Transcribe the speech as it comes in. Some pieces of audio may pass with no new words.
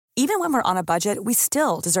Even when we're on a budget, we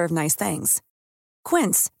still deserve nice things.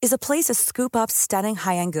 Quince is a place to scoop up stunning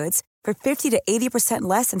high-end goods for 50 to 80%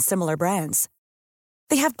 less than similar brands.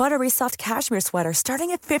 They have buttery soft cashmere sweaters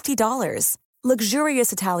starting at $50,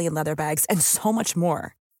 luxurious Italian leather bags, and so much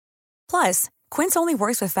more. Plus, Quince only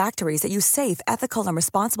works with factories that use safe, ethical, and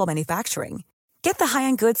responsible manufacturing. Get the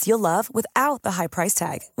high-end goods you'll love without the high price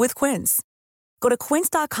tag with Quince. Go to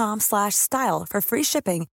quince.com/style for free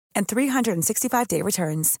shipping and 365-day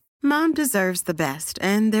returns. Mom deserves the best,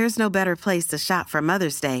 and there's no better place to shop for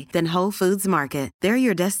Mother's Day than Whole Foods Market. They're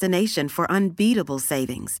your destination for unbeatable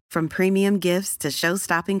savings, from premium gifts to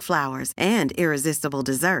show-stopping flowers and irresistible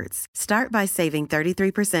desserts. Start by saving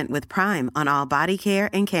 33% with Prime on all body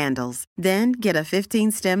care and candles. Then get a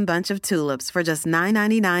 15-stem bunch of tulips for just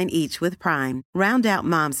 $9.99 each with Prime. Round out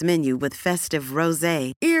Mom's menu with festive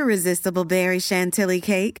rosé, irresistible berry chantilly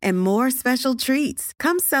cake, and more special treats.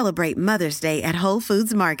 Come celebrate Mother's Day at Whole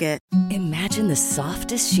Foods Market. Imagine the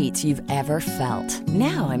softest sheets you've ever felt.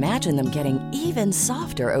 Now imagine them getting even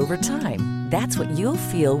softer over time. That's what you'll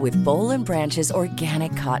feel with Boll & Branch's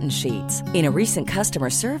organic cotton sheets. In a recent customer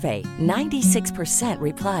survey, 96%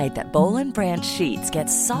 replied that Boll & Branch sheets get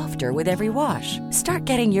softer with every wash. Start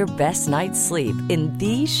getting your best night's sleep in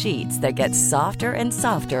these sheets that get softer and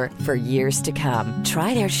softer for years to come.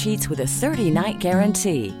 Try their sheets with a 30-night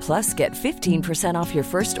guarantee. Plus, get 15% off your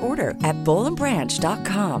first order at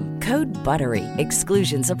bollandbranch.com. Code BUTTERY.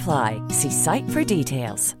 Exclusions apply. See site for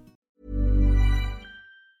details.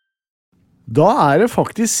 Da det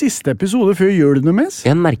faktisk siste episode før jul, Numis.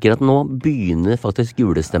 Jeg merker at nå begynner faktisk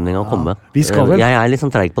julestemningen å komme. Vi skal vel... Jeg litt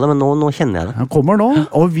sånn treg på det, men nå kjenner jeg det. Den kommer nå,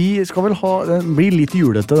 og vi skal vel ha... Den blir litt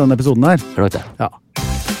julete, denne episoden her. Er det nok det? Ja.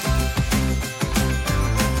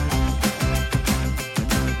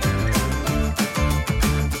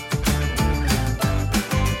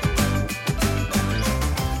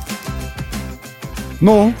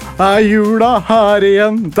 Nå jula her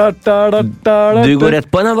igjen. Du går rett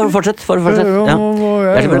på en, bare fortsett. Ja.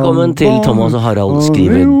 Hjertelig velkommen til Thomas og Harald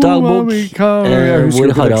skriver dagbok,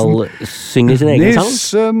 hvor Harald synger sin egen sang.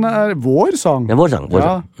 Nissen vår sang. Ja, vår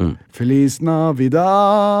sang. Feliz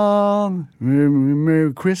Navidad,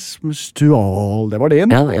 Merry Christmas to all. Det var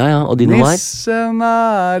din. Ja, og din var? Nissen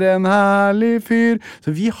en herlig fyr.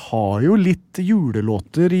 Så vi har jo litt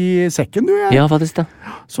julelåter i sekken, du. Ja, faktisk det.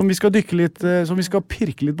 Som vi skal dykke litt, som vi skal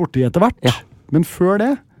pirke litt borti etter hvert. Ja. Men før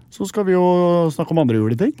det, så skal vi jo snakke om andre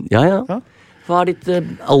juleting. Ja. Hva ditt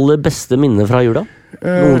aller beste minne fra jula?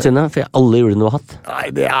 Noensinne? For alle julene du har hatt? Nei,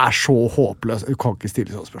 det så håpløst. Du kan ikke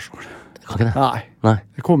stille sånne spørsmål. Kan ikke det? Nei.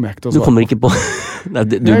 Det kommer jeg ikke til å svare på. Du kommer ikke på... Nei,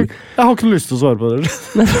 jeg har ikke lyst til å svare på det.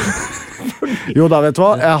 Jo da, vet du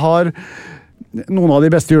hva? Jeg har... Noen av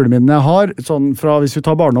de beste juleminnene jeg har, sånn fra, hvis vi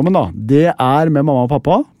tar barndommen da, det med mamma og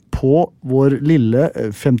pappa på vår lille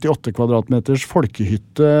 58 kvadratmeters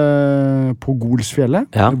folkehytte på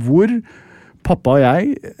Golsfjellet, hvor pappa og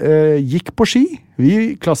jeg gikk på ski,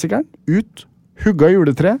 vi klassikeren, ut, hugga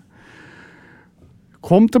juletre,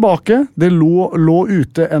 kom tilbake, det lå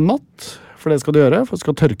ute en natt, for det skal det gjøre, for det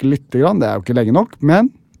skal tørke litt grann, det jo ikke lenge nok,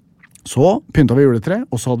 men så pyntet vi juletre,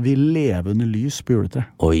 og så hadde vi levende lys på juletre.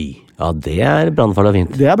 Oi, ja, det brandfarlig og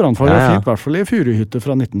fint. Det brandfarlig og fint, I hvert fall I furuhytte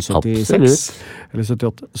fra 1976. Absolutt. Eller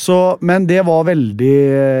 78. Så, men det var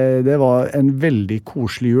en veldig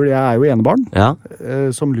koselig jul. Jeg jo enebarn,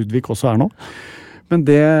 som Ludvig også nå. Men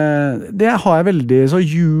det har jeg veldig, så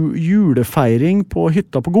julefeiring på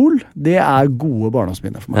hytta på Gol, det gode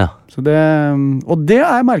barndomsminner for meg. Ja. Så og det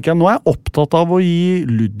merker jeg, nå jeg opptatt av å gi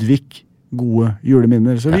Ludvig gode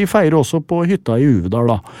juleminner. Så vi feirer også på hytta I Uvedal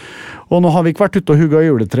da. Og nå har vi ikke vært ute og hugget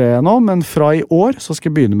juletre nå, men fra I år så skal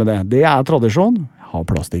jeg begynne med det. Det tradisjon. Jeg har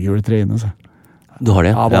plastikkjuletre inne, så. Du har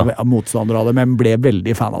det? Jeg var motstander av det, men ble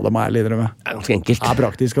veldig fan av det, må jeg lidre med. Det ganske enkelt.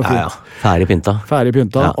 Praktisk og fint. Ja. Ferdig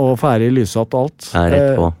pynta. Og ferdig lyssatt og alt.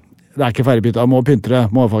 Rett på. Det ikke ferdig pynta, jeg må pynte det,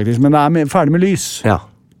 faktisk. Men det ferdig med lys. Ja.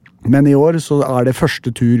 Men I år så det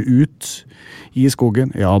første tur ut I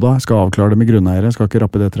skogen. Ja da, jeg skal avklare det med grunneiere, skal ikke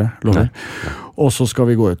rappe det tre, lover. Og så skal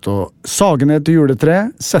vi gå ut og sage ned til juletre,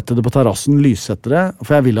 sette det på terrassen, lyssette det,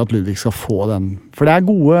 for jeg vil at Ludvig skal få den. For det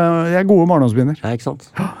gode barndomsminner. Ja, ikke sant?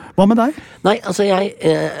 Hva med deg? Nei, altså jeg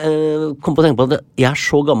kom på å tenke på at jeg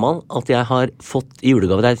så gammel at jeg har fått I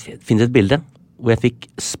julegave, det finnes et bilde, hvor jeg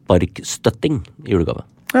fikk sparkstøtting I julegave.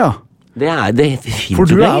 Ja. Det fint. For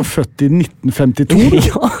du jo født I 1952,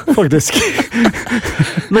 faktisk.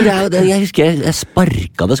 Men jeg husker jeg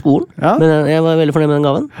sparket det skolen, men jeg var veldig fornøyd med den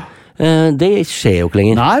gaven. Det skjer jo ikke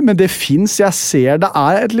lenger. Nei, men det finnes, jeg ser det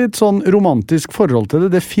er et litt sånn romantisk forhold til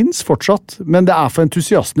det. Det finnes fortsatt, men det er for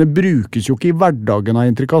entusiastene brukes jo ikke i hverdagen av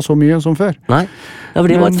inntrykk av så mye som før. Nei, for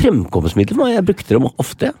det var et fremkommelsesmiddel for meg. Jeg brukte dem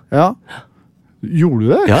ofte. Ja. Gjorde du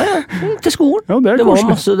det? Ja, til skolen. Ja, det var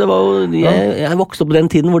masse, jeg vokste opp på den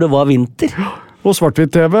tiden hvor det var vinter. Og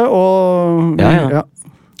svart-hvitt-TV, og... Ja.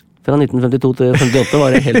 Fra 1952 til 58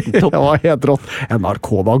 var det helt topp. Det var helt rått. NRK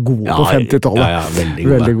var gode på 50-tallet. Ja, veldig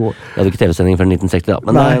gode. Jeg hadde ikke TV-sending før 1960 da,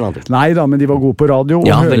 men det er en annen ting. Nei da, men de var gode på radio og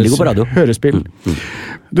veldig gode på radio. Hørespill.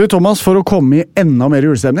 Du, Thomas, for å komme i enda mer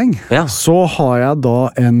julestemning, så har jeg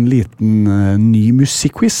da en liten ny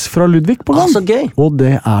musikkquiz fra Ludvig på gang. Så gøy! Og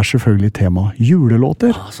det er selvfølgelig tema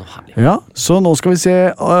julelåter. Så herlig. Ja, så nå skal vi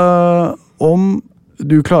se om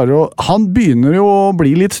du klarer å... Han begynner jo å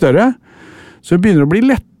bli litt større, så det begynner å bli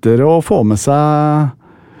lettere å få med seg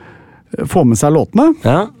låtene.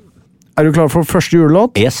 Ja. Er du klar for første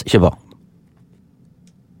julelåt? Yes, kjør på.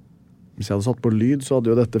 Hvis jeg hadde satt på lyd, så hadde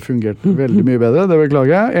jo dette fungert veldig mye bedre. Det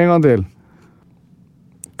beklager jeg. En gang til.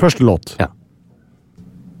 Første låt. Ja.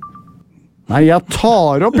 Nei, jeg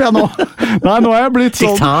tar opp jeg nå. Nei, nå har jeg blitt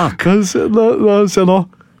sånn. Se nå.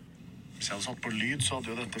 Hvis jeg hadde satt på lyd, så hadde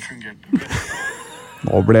jo dette fungert.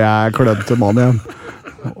 Nå ble jeg klødete mann igjen.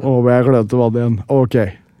 Ok.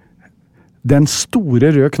 Den store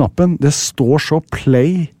røde knappen, det står så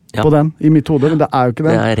play på den i mitt hode, men det er jo ikke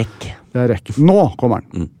den. Det er rekk. Nå kommer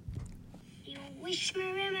den. You wish me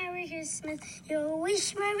Merry Christmas, you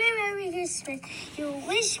wish me Merry Christmas, you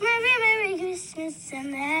wish me Merry Christmas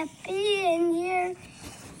and Happy New Year.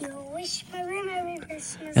 You wish me Merry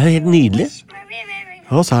Christmas. Det er helt nydelig.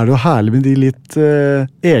 Og så er det jo herlig med de litt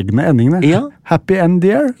egne endingene. Ja. Happy End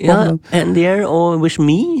Year. Ja, End Year og Wish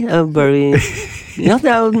Me very... Ja,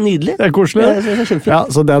 det er jo nydelig. Det er koselig. Det er kjempefint. Ja,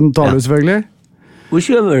 så den tar du selvfølgelig.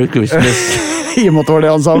 Wish you a Merry Christmas. I og med at det var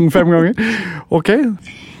det han sang 5 ganger. Ok.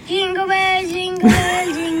 Jingle bell, jingle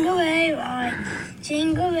bell, jingle bell ride.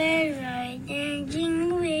 Jingle bell ride,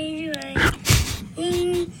 jingle bell ride.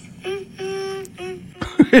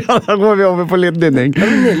 Ja, da går vi over på litt nynning.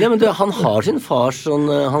 Men du, han har sin fars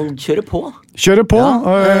sånn, han kjører på. Kjører på,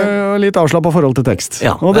 og litt avslappet forhold til tekst.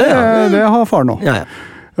 Ja. Og det har far nå. Ja.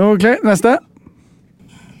 Ok, neste.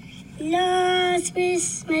 Last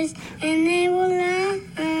Christmas and they will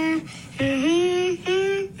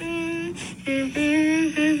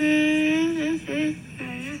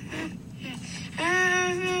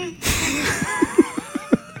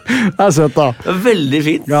Det er søtt da. Veldig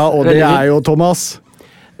fint. Ja, og det er jo Thomas.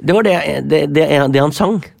 Det var det han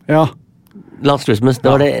sang. Ja. Last Christmas,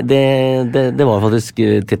 det var faktisk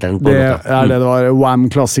tittelen på det. Det var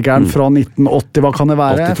Wham-klassikeren fra 1980, hva kan det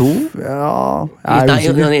være? 82? Ja,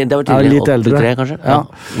 det var tidligere, litt eldre. 83 kanskje? Ja.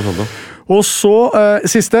 Og så,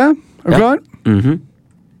 siste, er du klar?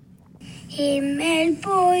 Himmel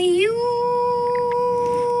på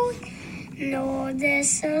jord, nåde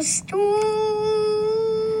så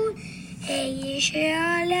stor, jeg er ikke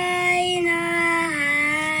alene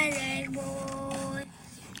her jeg bor.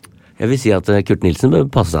 Jeg vil si at Kurt Nilsen bør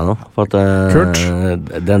passe seg nå, for at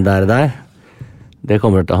den der, han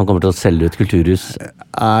kommer til å selge ut kulturhus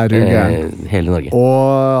hele Norge.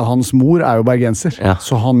 Og hans mor er jo bergenser,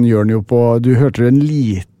 så han gjør den jo på, du hørte en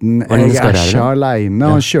liten jeg er ikke alene,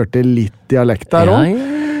 han kjørte litt dialekt der også.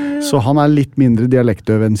 Så han er litt mindre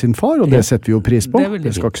dialektøv enn sin far, og det setter vi jo pris på.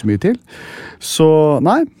 Det skal ikke så mye til. Så,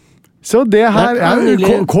 nei. Så det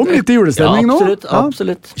her kom litt i julestemning nå.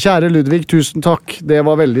 Absolutt. Kjære Ludvig, tusen takk. Det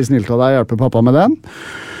var veldig snilt av deg å hjelpe pappa med den.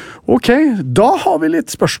 Ok, da har vi litt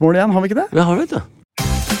spørsmål igjen, har vi ikke det? Vi har det, vet du.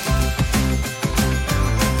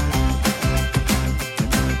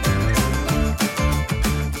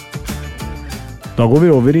 Da går vi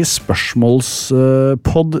over i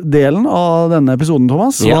spørsmålspod-delen av denne episoden,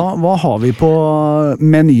 Thomas. Hva har vi på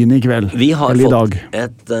menyen i kveld? Vi har fått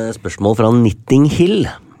et spørsmål fra Knitting Hill.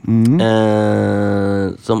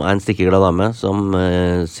 Som er en stikkeglad dame som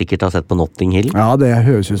sikkert har sett på Notting Hill. Ja, det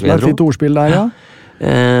høres ut som et fint ordspill der, ja.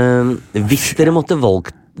 Hvis dere måtte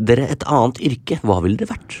valgt dere et annet yrke, hva ville det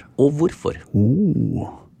vært? Og hvorfor?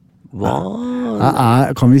 Hva?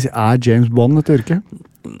 Er James Bond et yrke?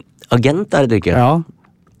 Agent er et yrke. Ja.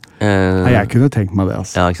 Jeg kunne tenkt meg det,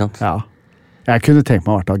 altså. Ja, ikke sant? Ja. Jeg kunne tenkt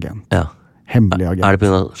meg å være agent. Ja. Hemmelig agent. Er det på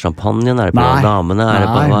grunn av champagnen? Er det på grunn av damene?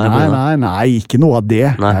 Nei, ikke noe av det.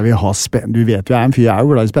 Jeg vil ha du vet jo, jeg er en fyr, jeg er jo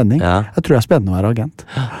glad i spenning. Jeg tror jeg er spennende å være agent.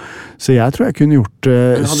 Så jeg tror jeg kunne gjort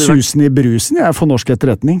susen i brusen, for norsk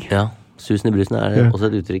etterretning. Ja, susen i brusen er også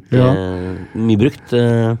et uttrykk mye brukt.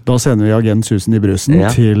 Da sender vi agent susen i brusen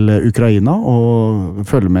til Ukraina og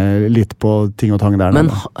følger med litt på ting og tang der.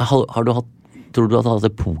 Men har du hatt Tror du at han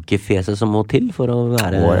hadde pokerfjeset som må til for å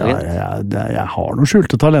være jeg har noen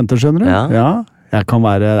skjulte talenter, skjønner du. Ja. Jeg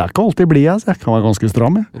er ikke alltid blid, jeg kan være ganske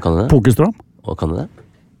stram. Kan du det? Pokerstram. Og kan du det?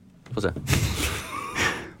 Få se.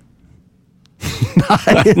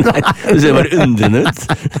 Nei. Du ser bare undrende ut.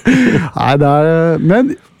 Nei,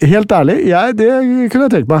 men helt ærlig, det kunne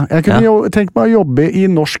jeg tenkt meg. Jeg kunne tenkt meg å jobbe i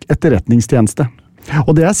norsk etterretningstjeneste.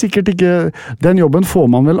 Og det er sikkert ikke, den jobben får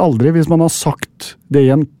man vel aldri hvis man har sagt det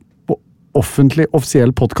i en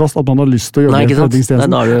offisiell podcast at man har lyst til å jobbe i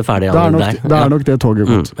etterretningstjenesten. Nei, da er du ferdig. Det er nok det toget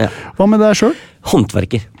gått. Hva med deg selv?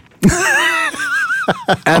 Håndverker.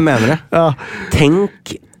 Jeg mener det. Ja.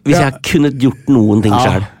 Tenk hvis jeg kunne gjort noen ting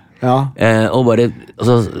selv. Ja. Og bare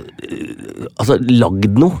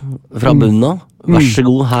lagd noe fra bunnen av. Vær så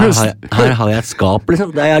god, her har jeg et skap,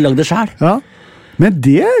 liksom. Jeg har lagd det selv. Ja. Men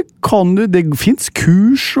det kan du, det finnes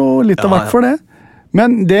kurs og litt av hvert for det.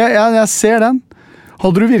 Men jeg ser den.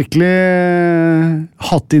 Hadde du virkelig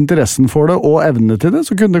hatt interessen for det og evne til det,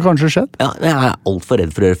 så kunne det kanskje skjedd. Ja, jeg er alt for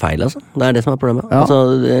redd for å gjøre feil, altså. Det er det som er problemet. Ja.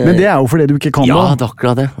 Men det er jo fordi du ikke kan det. Ja, det er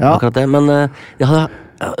akkurat det. Men jeg hadde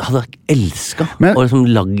elsket å liksom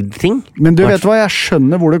lagd ting. Men du vet hva, jeg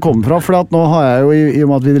skjønner hvor det kommer fra, for nå har jeg jo, i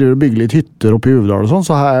og med at vi driver og bygger litt hytter oppe i Uvdal og sånn,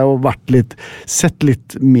 så har jeg jo sett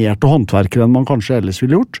litt mer til håndverkere enn man kanskje ellers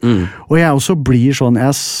ville gjort. Og jeg også blir sånn,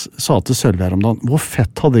 jeg sa til Sølvi her om dagen, hvor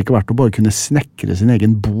fett hadde det ikke vært å bare kunne snekre sin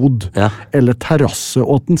egen bod, eller terrasse,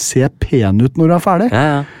 og at den ser pen ut når du er ferdig.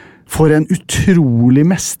 For en utrolig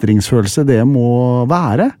mestringsfølelse det må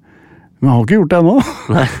være. Men jeg har ikke gjort det ennå.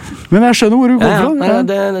 Men jeg skjønner hvor du kommer fra.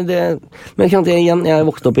 Men jeg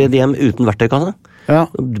vokste opp i et hjem uten verktøykasse. Ja.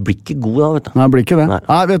 Du blir ikke god da, vet du. Nei, blir ikke det.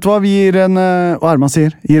 Nei, vet du hva, vi gir hva Herman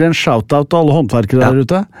sier, gir en shout-out til alle håndverkere der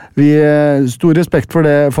ute. Vi stor respekt for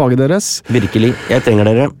det faget deres. Virkelig, jeg trenger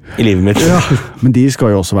dere i livet mitt. Ja. Men de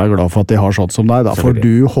skal jo også være glad for at de har sånt som deg, da. For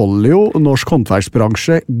du holder jo norsk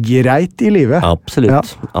håndverksbransje greit i livet.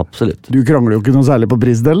 Absolutt, absolutt. Du krangler jo ikke noe særlig på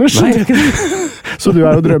prisen ellers. Nei, ikke det. Så du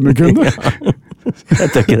er jo drømmekunde. Jeg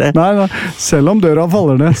tør ikke det. Nei, selv om døra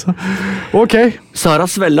faller ned, så. Ok. Sara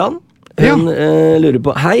Svelland, hun lurer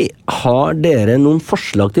på, hei, har dere noen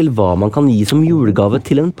forslag til hva man kan gi som julegave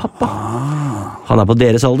til en pappa? Han er på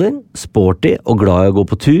deres alder, sporty og glad i å gå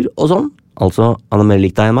på tur og sånn. Altså, han er mer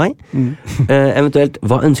lik deg enn meg. Eventuelt,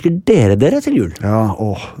 hva ønsker dere til jul? Ja,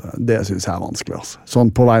 det synes jeg er vanskelig, altså.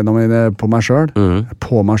 Sånn på vegne på meg selv.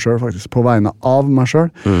 På meg selv, faktisk. På vegne av meg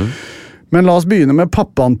selv. Men la oss begynne med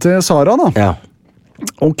pappaen til Sara, da. Ja.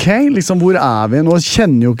 Ok, liksom, hvor er vi? Nå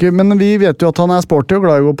kjenner jo ikke, men vi vet jo at han er sporty og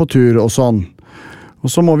glad i å gå på tur og sånn.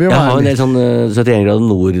 Og så må vi jo jeg har en del sånn 71 grader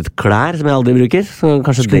nord-klær som jeg aldri bruker, så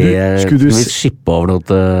kanskje skal vi shippe over noe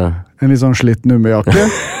til... En litt sånn slitt nummejakke?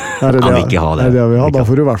 Han vil ikke ha det. Det vi har. Da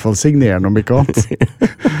får du i hvert fall signere noe, ikke annet.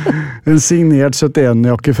 En signert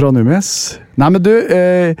 71-jakke fra Nummis. Nei, men du,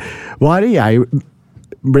 hva er det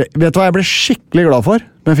vet du hva jeg ble skikkelig glad for,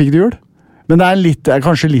 men jeg fikk det jul? Men det er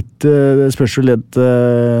kanskje litt spørsmålet,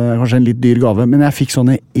 kanskje en litt dyr gave, men jeg fikk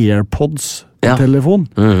sånne AirPods på telefon,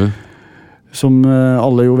 som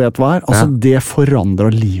alle jo vet hva er. Altså, det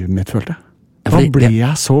forandret livet mitt, følte jeg. Da ble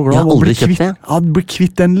jeg så glad. Jeg ble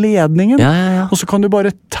kvitt den ledningen. Og så kan du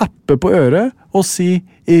bare tappe på øret og si,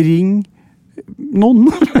 ring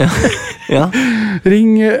noen.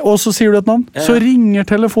 Ring, og så sier du et navn. Så ringer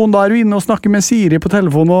telefonen, da er du inne og snakker med Siri på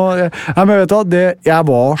telefonen. Og, men vet du, jeg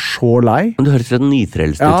var så lei. Men du høres litt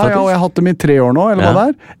nyfrelst ut, faktisk. Ja, og jeg har hatt dem i 3 år nå, eller hva det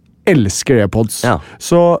er. Elsker AirPods.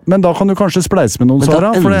 Men da kan du kanskje spleise med noen,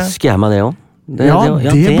 Sara. Men da ønsker jeg meg det også. Det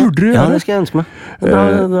burde du gjøre. Ja, det skal jeg ønske meg.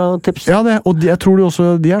 Bra tips. Ja, og jeg tror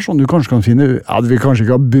også, de er sånn du kanskje kan finne. Ja, vi kanskje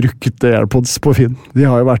ikke har brukt AirPods på Finn. De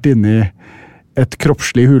har jo vært inne i et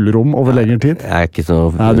kroppslig hulrom over lengre tid. Jeg er ikke så...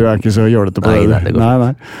 Nei, du er ikke så gjølete på det. Det går.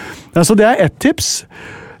 Nei. Ja, så det er ett tips.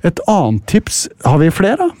 Et annet tips, har vi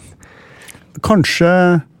flere da? Kanskje...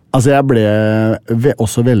 Altså, jeg ble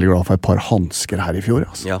også veldig glad for et par handsker her i fjor.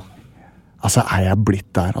 Altså. Ja. Altså, er jeg blitt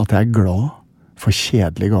der at jeg er glad for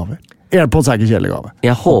kjedelige gaver? AirPods er ikke kjedelig gave.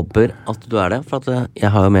 Jeg håper at du er det, for at jeg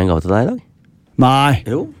har jo med en gave til deg i dag. Nei.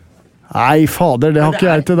 Jo. Nei, fader, det har ikke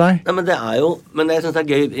jeg til deg. Nei, men det er jo... Men jeg synes det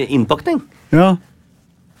er gøy innpakning. Ja,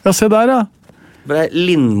 se der, ja. Det er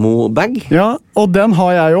Lindmo-bag. Ja, og den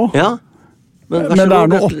har jeg jo. Ja. Men det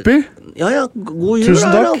er noe oppi. Ja, god jul.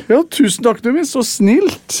 Tusen takk. Ja, tusen takk, du, så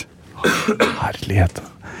snilt. Herlighet.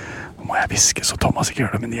 Nå må jeg viske så Thomas ikke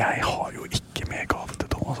gjør det, men jeg har jo ikke med gave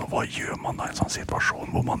til Thomas. Hva gjør man da i en sånn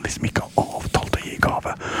situasjon hvor man liksom ikke har avtalt å gi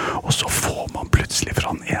gave, og så får man plutselig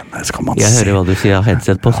fra den ene, skal man Jeg hører hva du sier, jeg har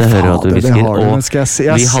headset på, så jeg hører hva du visker,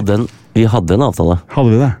 og vi hadde en avtale.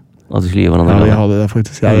 Hadde vi det? At du skulle gi hverandre. Ja, vi hadde det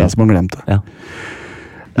faktisk. Jeg som har glemt det. Ja.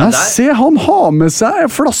 Nei, se, han har med seg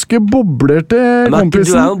en flaske bobler til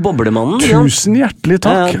kompisen. Du jo boblemannen. Tusen hjertelig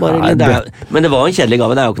takk. Men det var en kjedelig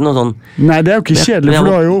gave, det jo ikke noe sånn... Nei, det jo ikke kjedelig, for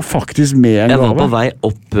du har jo faktisk med en gave. Jeg var på vei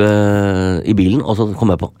opp i bilen, og så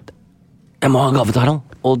kom jeg på, jeg må ha en gave til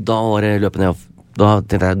Harald. Og da var det løpende opp. Da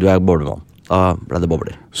tenkte jeg, du boblemann. Da ble det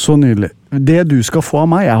bobler. Så nydelig. Det du skal få av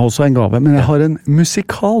meg, jeg har også en gave, men jeg har en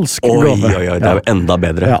musikalsk gave. Oi, det jo enda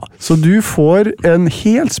bedre. Ja. Så du får en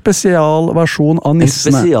helt spesial versjon av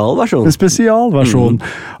Nissen. En spesialversjon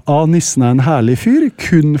av Nissen en herlig fyr,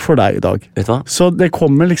 kun for deg i dag. Vet du hva? Så det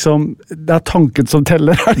kommer liksom, det tanken som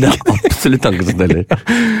teller. Det absolutt tanken som teller.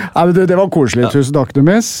 Ja, men det var koselig. Tusen takk,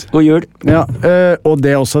 Numis. God jul. Ja, og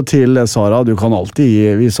det også til Sara. Du kan alltid gi,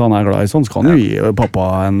 hvis han glad i sånn, så kan du gi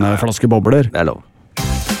pappa en flaske bobler. Det lov.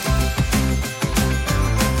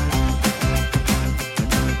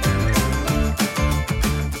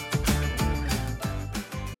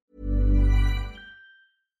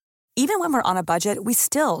 Even when we're on a budget, we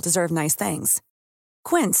still deserve nice things.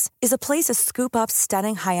 Quince is a place to scoop up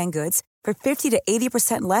stunning high-end goods for 50 to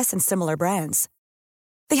 80% less than similar brands.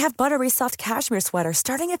 They have buttery soft cashmere sweaters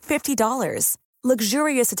starting at $50,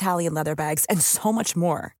 luxurious Italian leather bags, and so much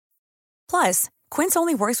more. Plus, Quince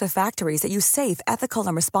only works with factories that use safe, ethical,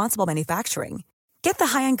 and responsible manufacturing. Get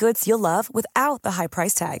the high-end goods you'll love without the high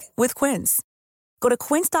price tag with Quince. Go to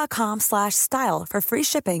quince.com/style for free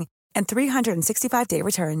shipping and 365-day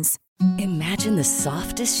returns. Imagine the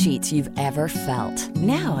softest sheets you've ever felt.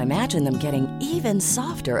 Now imagine them getting even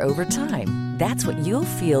softer over time. That's what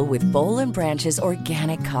you'll feel with Boll & Branch's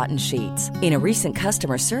organic cotton sheets. In a recent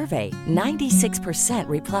customer survey, 96%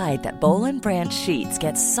 replied that Boll & Branch sheets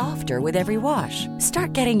get softer with every wash.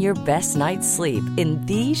 Start getting your best night's sleep in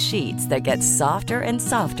these sheets that get softer and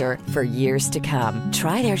softer for years to come.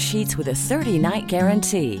 Try their sheets with a 30-night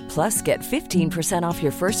guarantee. Plus, get 15% off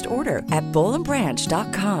your first order at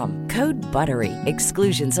BollandBranch.com. Code BUTTERY.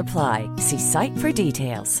 Exclusions apply. See site for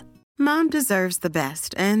details. Mom deserves the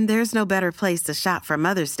best, and there's no better place to shop for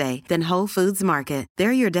Mother's Day than Whole Foods Market.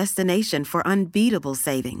 They're your destination for unbeatable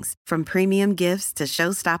savings, from premium gifts to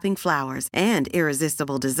show-stopping flowers and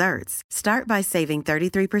irresistible desserts. Start by saving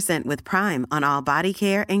 33% with Prime on all body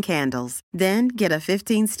care and candles. Then get a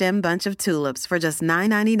 15-stem bunch of tulips for just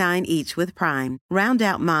 $9.99 each with Prime. Round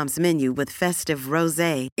out Mom's menu with festive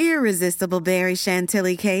rosé, irresistible berry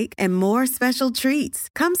chantilly cake, and more special treats.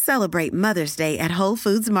 Come celebrate Mother's Day at Whole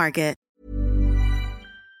Foods Market.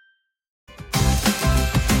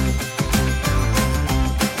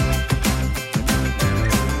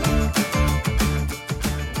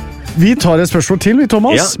 Vi tar et spørsmål til, vi,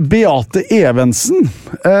 Thomas. Ja. Beate Evensen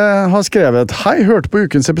har skrevet: Hei, hørte på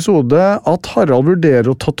ukens episode at Harald vurderer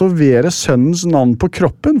å tatovere sønnens navn på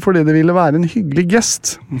kroppen fordi det ville være en hyggelig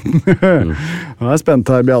gest. Nå er jeg spent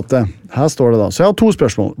her, Beate. Her står det da. Så jeg har 2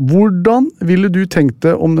 spørsmål. Hvordan ville du tenkt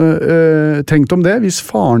om det hvis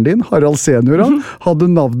faren din, Harald Senior, hadde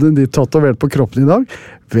navnet ditt tatovert på kroppen i dag?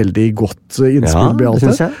 Veldig godt innspill,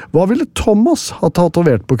 Beate. Hva ville Thomas ha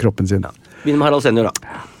tatovert på kroppen sin? Begynn med Harald Senior, da.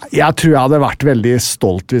 Jeg tror jeg hadde vært veldig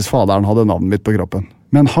stolt hvis faderen hadde navnet mitt på kroppen.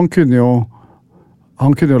 Men han kunne jo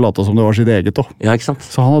late som det var sitt eget også. Ja, ikke sant?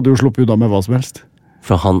 Så han hadde jo sluppet unna med hva som helst.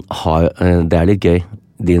 For det er litt gøy.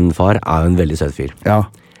 Din far er jo en veldig søt fyr. Ja.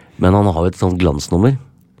 Men han har jo et sånt glansnummer.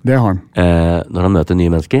 Det har han. Når han møter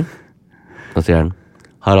nye mennesker, så sier han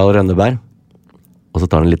Harald Rønneberg, og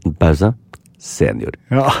så tar han en liten pause. Senior.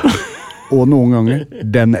 Ja. Og noen ganger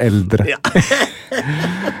den eldre. Ja.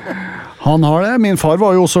 Han har det. Min far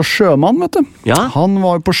var jo også sjømann, vet du. Ja. Han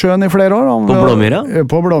var på sjøen i flere år. På Blåmyra?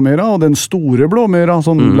 På Blåmyra, og den store Blåmyra,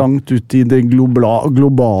 sånn langt ut i det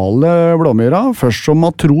globale Blåmyra. Først som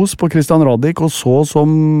matros på Christian Radich, og så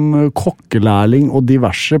som kokkelærling og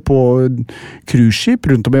diverse på cruiseskip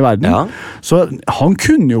rundt om i verden. Ja. Så han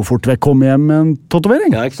kunne jo fort vekk komme hjem med en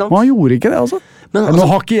tatovering. Ja, ikke sant? Men han gjorde ikke det, altså. Men nå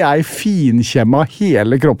har ikke jeg finkjemma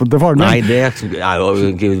hele kroppen til faren min. Nei, det er jo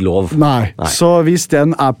ikke lov. Nei, så hvis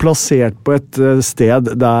den er plassert på et sted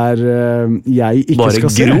der jeg ikke bare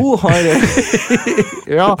skal se... Bare Gro har...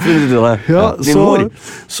 ja,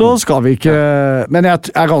 så skal vi ikke... Men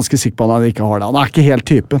jeg er ganske sikker på at han ikke har det. Han er ikke helt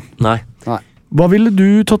typen. Nei. Hva ville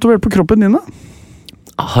du tatovert på kroppen din da?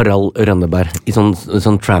 Harald Rønneberg i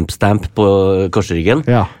sånn tramp stamp på korsryggen,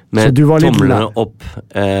 ja. Med tomlene opp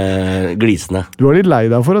glisende. Du var litt lei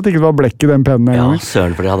deg for at det ikke var blekk i den pennen. Ja,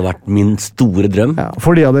 søren, for det hadde vært min store drøm. Ja,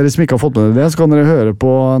 for de av dere som ikke har fått med det, så kan dere høre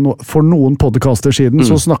på for noen podcaster siden,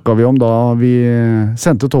 så snakket vi om da vi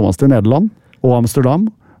sendte Thomas til Nederland og Amsterdam,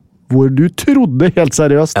 hvor du trodde helt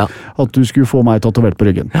seriøst at du skulle få meg tatovert på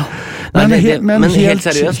ryggen. Ja. Nei, men helt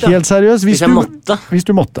seriøst, Helt seriøst, hvis du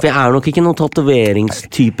måtte. For jeg er nok ikke noen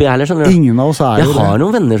tatoveringstype, jeg heller, skjønner du. Ingen av oss er jo det. Jeg har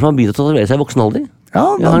noen venner som har begynt å tatovere seg i voksen alder. Ja,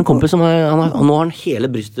 jeg har en kompis som nå har han hele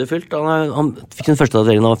brystet fylt. Han fikk sin første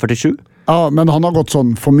tatovering da han var 47. Ja, men han har gått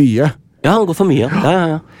sånn for mye. Ja, han har gått for mye.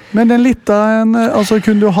 Ja. Men altså,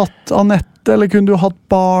 kunne du hatt Anette, eller kunne du hatt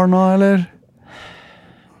barna, eller?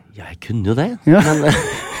 Jeg kunne jo det, men...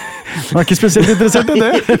 Jeg er ikke spesielt interessert i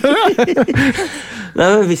det. Nei,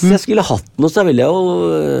 men hvis jeg skulle hatt noe, så ville jeg jo...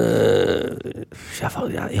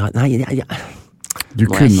 Du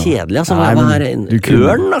nå er jeg kjedelig, altså. Hva er en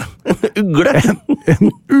ørn, da? En ugle. En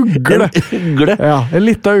ugle? Ja, en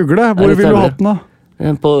liten ugle. Hvor ville du hatt den, da?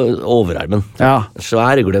 På overarmen. Ja.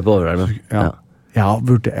 Svær ugle på overarmen. Ja.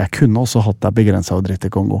 Jeg kunne også hatt deg begrenset å dritte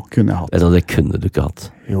i Kongo. Kunne jeg hatt. Vet du, det kunne du ikke hatt.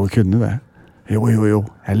 Jo, kunne det. Jo.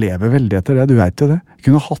 Jeg lever veldig etter det, du vet jo det. Jeg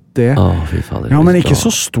kunne hatt det. Fy fader. Ja, men ikke så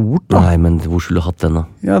stort, da. Nei, men hvor skulle du hatt den, da?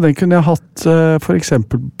 Ja, den kunne jeg hatt for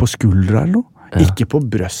eksempel på skuldra eller noe. Ja. Ikke på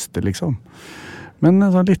brøstet, liksom. Men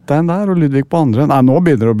så litt en der, og Ludvig på andre. Nei, nå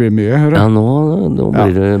begynner det å bli mye, hører du. Ja, nå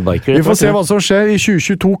blir det biker. Vi får se hva som skjer. I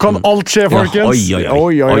 2022 kan alt skje, folkens.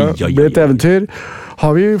 Oi. Blir et eventyr.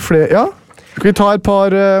 Har vi flere? Ja. Skal vi ta et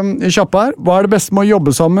par kjappe her? Hva er det beste med å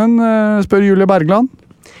jobbe sammen, spør Julie Bergland.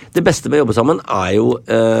 Det beste med å jobbe sammen er jo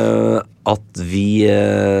at vi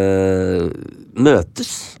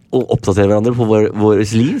møtes og oppdaterer hverandre på vår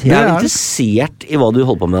liv. Jeg er interessert i hva du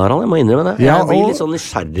holder på med, Harald. Jeg må innrømme det. Jeg blir litt sånn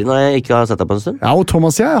nysgjerrig når jeg ikke har sett deg på en stund. Ja, og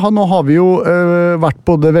Thomas og jeg, nå har vi jo vært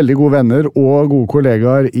både veldig gode venner og gode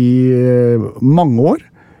kollegaer i mange år.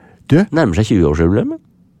 Du? Nærmer seg 20-årsjubileum.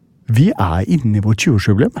 Vi er inne i vårt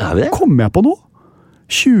 20-årsjubileum. Er vi det? Kommer jeg på nå?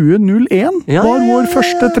 2001 var vår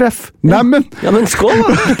første treff. Neimen! Ja, men skål!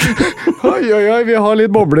 Oi, vi har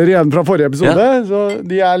litt bobler igjen fra forrige episode, så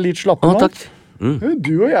de er litt slappe nå. Takk.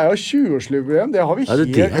 Du og jeg har 20-årsjubileum, det har vi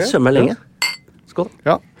helt. Det er sømmer lenge. Skål.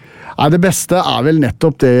 Ja. Det beste er vel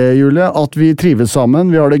nettopp det, Julie, at vi trives sammen,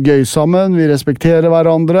 vi har det gøy sammen, vi respekterer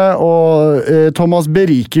hverandre, og Thomas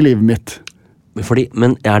beriker livet mitt.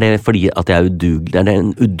 Men er det fordi at jeg er udugelig? Er det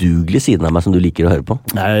en udugelig siden av meg som du liker å høre på?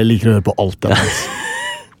 Nei, jeg liker å høre på alt det.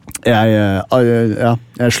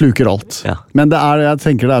 Jeg sluker alt. Ja. Men jeg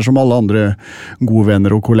tenker det er som alle andre gode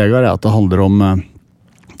venner og kollegaer, at det handler om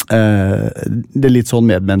det er litt sånn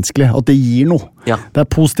medmenneskelig, at det gir noe. Ja. Det er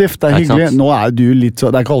positivt, det er hyggelig. Nå er du litt så,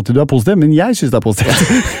 det er ikke alltid du er positiv, men jeg synes det er positivt.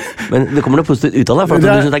 Men det kommer noe positivt ut av det, for at du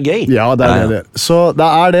synes det er gøy. Ja, det er det. Så det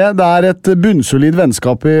er et bunnsolid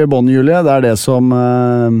vennskap i bånd, Julie. Det er det som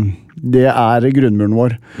det er grunnmuren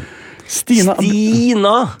vår. Stina B.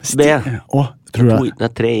 Tror jeg. Det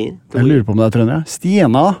er 3 i. Jeg lurer på om det er Trøndelag.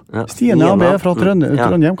 Stina B fra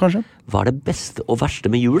Trondheim, kanskje. Hva er det beste og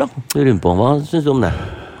verste med jul, da? Hva synes du om det?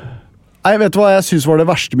 Nei, vet du hva jeg synes var det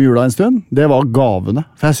verste med jula en stund? Det var gavene,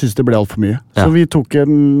 for jeg synes det ble alt for mye. Ja. Så vi tok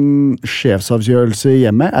en sjefsavgjørelse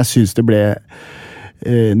hjemme. Jeg synes det ble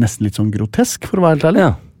nesten litt sånn grotesk, for å være helt ærlig.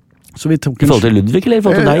 Ja. Så vi tok I forhold til Ludvig, eller i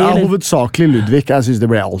forhold til deg? Ja, hovedsakelig Ludvig. Jeg synes det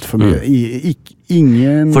ble alt for mye.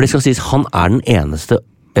 Ingen... For det skal sies, han er den eneste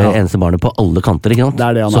barnet på alle kanter, ikke sant? Det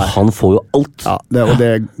er det han så han får jo alt. Ja,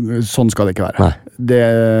 sånn skal det ikke være.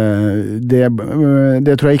 Det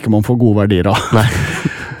tror jeg ikke man får gode verdier av. Nei.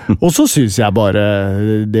 Og så synes jeg bare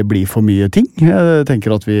det blir for mye ting. Jeg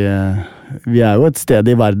tenker at vi er jo et sted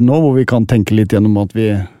i verden nå hvor vi kan tenke litt gjennom at vi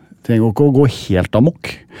trenger ikke å gå helt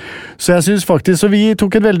amok. Så jeg synes faktisk, så vi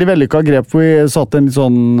tok et veldig vellykket grep hvor vi satte en litt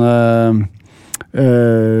sånn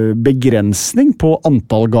begrensning på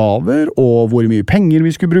antall gaver og hvor mye penger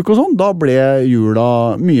vi skulle bruke og sånn. Da ble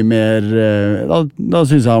jula mye mer, da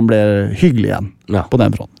synes jeg han ble hyggelig igjen på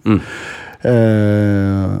den fronten.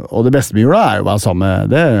 Og det beste med jula er jo å være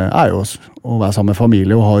sammen med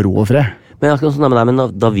familie og ha ro og fred. Men jeg skal snakke med deg, men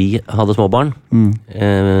da vi hadde små barn,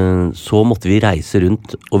 så måtte vi reise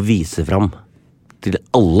rundt og vise fram til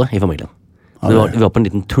alle i familien. Så vi var på en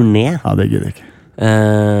liten turné. Ja, det gidder ikke.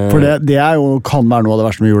 For det er jo, kan være noe av det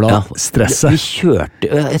verste med jula, stresset. Vi kjørte,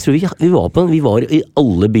 jeg tror vi var i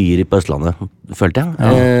alle byer på Østlandet, følte jeg,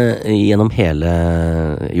 gjennom hele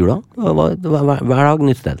jula. Hver dag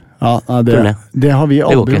nytt sted. Ja, det har vi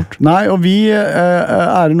aldri gjort. Nei, og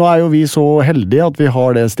nå er jo vi så heldige at vi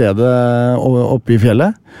har det stedet oppe i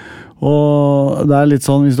fjellet. Og det er litt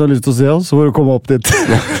sånn, hvis du har lyst til å se oss, så får du komme opp dit.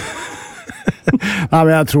 Nei,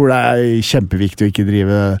 men jeg tror det er kjempeviktig å ikke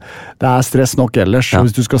drive. Det er stress nok ellers.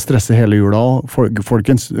 Hvis du skal stresse hele jula,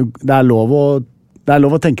 folkens, det er lov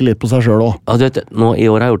å tenke litt på seg selv også. Ja, du vet, nå i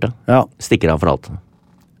år har jeg gjort det. Stikker av for alt.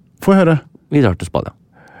 Få høre. Vi drar til Spania.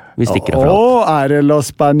 Vi stikker av fra alt. Er det La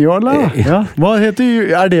Spaniola? Ja. Hva heter,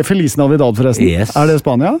 er det Feliz Navidad forresten? Yes. Er det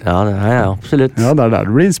Spania? Ja, det er jeg, absolutt. Ja, det er der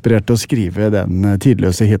du blir inspirert til å skrive den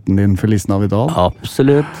tidløse hitten din Feliz Navidad.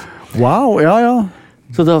 Absolutt. Wow, ja.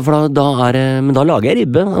 Så men da lager jeg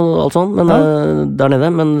ribbe og alt sånt, men, der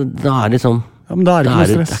nede, men da er det liksom... Ja, men da er det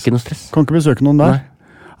ikke noe stress. Kan ikke besøke noen der.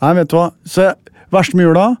 Nei, vet du hva? Så verst med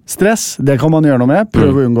jula, stress, det kan man gjøre noe med.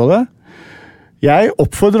 Prøv å unngå det. Jeg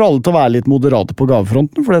oppfordrer alle til å være litt moderate på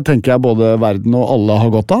gavefronten, for det tenker jeg både verden og alle har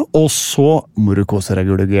godt av. Og så må du kose deg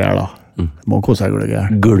gløggejæla. Må kose deg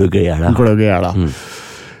gløggejæla.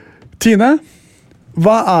 Tine,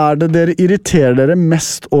 hva er det dere irriterer dere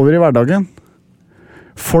mest over i hverdagen?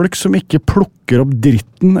 Folk som ikke plukker opp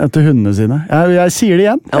dritten etter hundene sine. Jeg sier det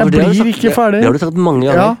igjen. Jeg blir ikke ferdig. Det har du sagt mange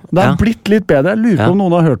ganger. Ja, det har blitt litt bedre. Jeg lurer på om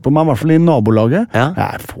noen har hørt på meg, i hvert fall i nabolaget.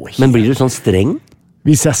 Men blir du sånn streng?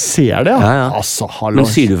 Hvis jeg ser det, altså, hallo. Men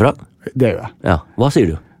sier du fra? Det gjør jeg. Ja, hva sier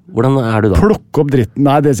du? Hvordan er du da? Plukke opp dritten.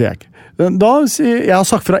 Nei, det sier jeg ikke. Jeg har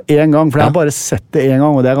sagt fra en gang, for jeg har bare sett det en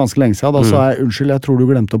gang, og det er ganske lenge siden. Da sa jeg, unnskyld, jeg tror du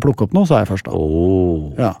glemte å plukke opp noe, sa jeg først da.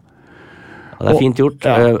 Ja, det er fint gjort,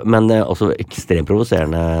 men det er også ekstremt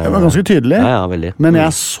provoserende. Det var ganske tydelig. Ja, veldig. Men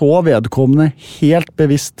jeg så vedkommende helt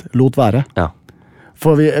bevisst lot være. Ja.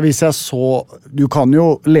 For hvis jeg så... Du kan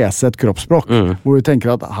jo lese et kroppsspråk, hvor du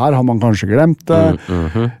tenker at her har man kanskje glemt det,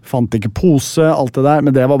 fant ikke pose, alt det der,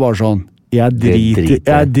 men det var bare sånn, jeg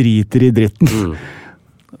driter i dritten.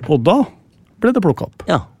 Og da ble det plukket opp.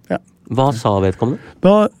 Ja. Hva sa vedkommende?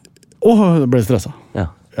 Det ble stresset.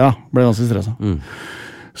 Ja, ble ganske stresset.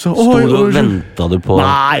 Stod og ventet du på...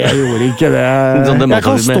 Nei, jeg gjorde ikke det. Jeg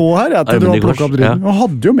kan stå her etter du har plukket opp dritten. Jeg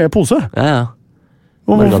hadde jo med pose. Ja.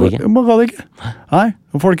 Man ga det ikke. Nei,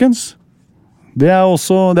 og folkens, det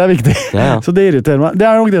er viktig. Så det irriterer meg. Det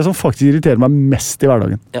er nok det som faktisk irriterer meg mest i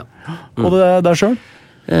hverdagen. Og det er selv.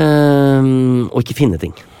 Og ikke finne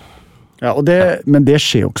ting. Ja, men det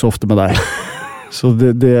skjer jo ikke så ofte med deg. Så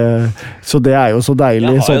det er jo så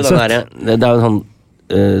deilig sånn sett. Det er jo en sånn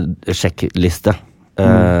sjekkliste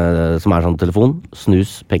som er sånn telefon,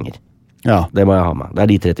 snus, penger. Det må jeg ha med. Det er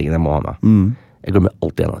de 3 tingene jeg må ha med. Jeg glemmer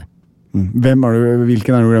alltid en av dem. Hvilken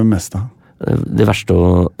er det du glemmer mest da? Det verste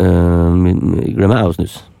å glemme er jo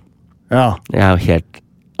snus. Ja. Jeg er jo helt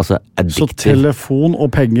addictive. Så telefon og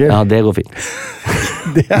penger. Ja, det går fint.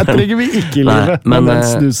 Det trenger vi ikke i livet. Men det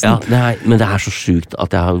er så sykt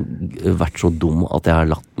at jeg har vært så dum at jeg har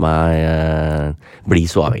latt meg bli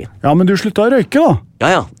så avhengig. Ja, men du sluttet å røyke da.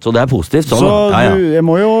 Ja, så det er positivt. Så jeg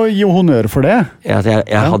må jo gi honnør for det. Jeg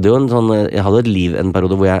hadde jo jeg hadde et liv en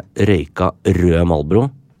periode hvor jeg røyka rød Marlboro.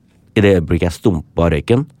 I det øyeblikket jeg stumpa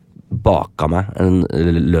røyken, baka meg en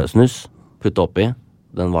løsnus, putta oppi,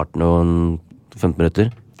 den varte noen 15 minutter,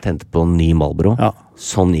 tente på en ny Marlboro.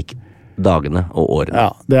 Sånn gikk dagene og årene.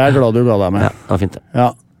 Ja, det er jeg glad du ga deg med. Ja, det var fint det. Ja.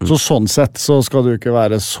 Så sånn sett så skal du ikke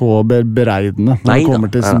være så bereidende når det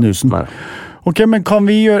kommer til snusen. Ok, men kan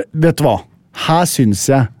vi gjøre, vet du hva? Her synes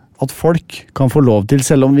jeg at folk kan få lov til,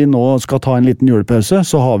 selv om vi nå skal ta en liten julepause,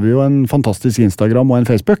 så har vi jo en fantastisk Instagram og en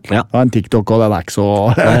Facebook. Og en TikTok, og den er ikke så...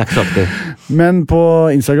 Men på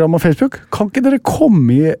Instagram og Facebook, kan ikke dere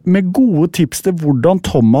komme med gode tips til hvordan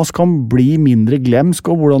Thomas kan bli mindre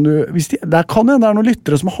glemsk, og hvordan du... Der kan det er noen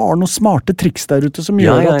lyttere som har noen smarte triks der ute, som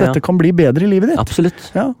gjør at dette kan bli bedre i livet ditt.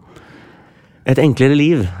 Absolutt. Et enklere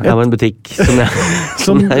liv er jo en butikk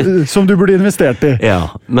som du burde investert i.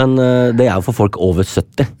 Ja, men det er jo for folk over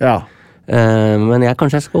 70. Ja. Men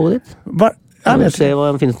kanskje jeg skal gå dit.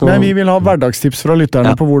 Men vi vil ha hverdagstips fra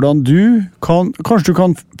lytterne på hvordan kanskje du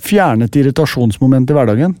kan fjerne et irritasjonsmoment i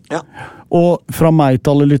hverdagen. Ja. Og fra meg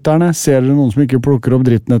til alle lytterne, ser dere noen som ikke plukker opp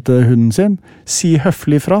dritten etter hunden sin, si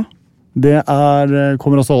høflig fra. Det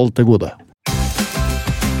kommer oss alle til gode.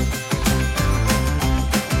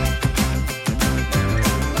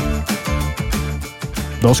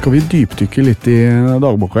 Da skal vi dypdykke litt i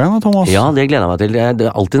dagboka igjen, Thomas. Ja, det gleder jeg meg til. Det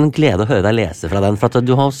er alltid en glede å høre deg lese fra den, for at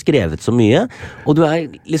du har skrevet så mye, og du er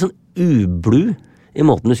litt sånn ublu i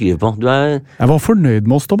måten du skriver på. Jeg var fornøyd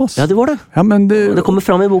med oss, Thomas. Ja, det var det. Ja, men det kommer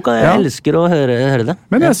fram i boka. Jeg elsker å høre det.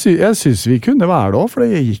 Men jeg synes vi kunne være det også, for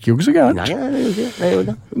det gikk jo ikke så gærent. Nei, jeg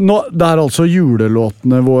gjorde det. Det er altså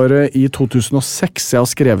julelåtene våre i 2006 jeg har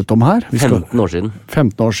skrevet om her. 15 år siden.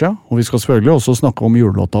 15 år siden, og vi skal selvfølgelig også snakke om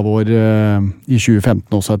julelåta vår i 2015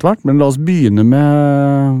 også etter hvert, men la oss begynne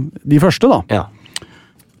med de første da. Ja.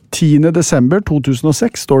 10. desember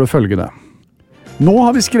 2006 står det følgende. Nå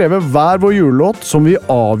har vi skrevet hver vår julelåt som vi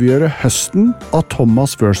avgjøre høsten av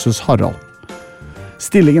Thomas versus Harald.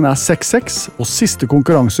 Stillingen er 6-6, og siste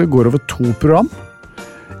konkurranse går over 2 program.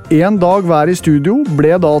 En dag hver i studio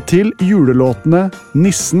ble da til julelåtene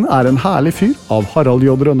Nissen er en herlig fyr av Harald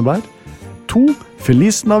J. Rønneberg, 2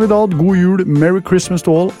 Feliz Navidad, God jul, Merry Christmas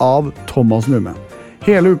to all av Thomas Numme.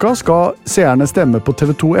 Hele uka skal seerne stemme på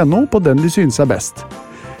TV2.no på den de synes er best.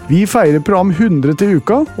 Vi feirer program 100 til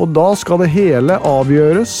uka, og da skal det hele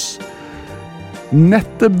avgjøres.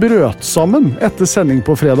 Nettet brøt sammen etter sending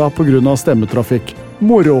på fredag på grunn av stemmetrafikk.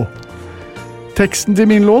 Moro! Teksten til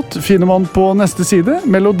min låt finner man på neste side.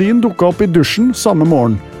 Melodien dukket opp i dusjen samme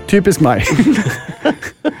morgen. Typisk meg.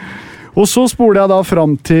 Og så spoler jeg da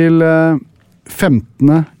fram til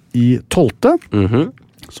 15.12.,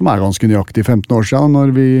 som er ganske nøyaktig 15 år siden når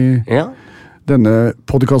denne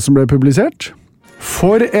podcasten ble publisert.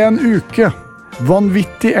 For en uke!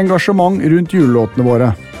 Vanvittig engasjement rundt julelåtene våre.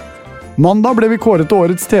 Mandag ble vi kåret til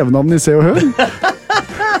årets TV-navn i Se og Hør.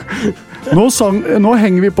 Nå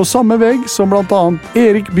henger vi på samme vegg som blant annet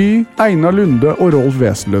Erik Bye, Einar Lunde og Rolf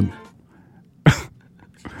Wesenlund.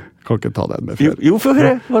 Kan ikke ta den med flere. Jo, for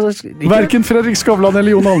høre. Hverken Fredrik Skavlan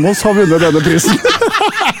eller Jon Almaas har vunnet denne prisen.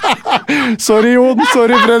 Sorry, Jon.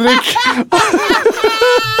 Sorry, Fredrik.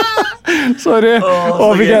 Sorry.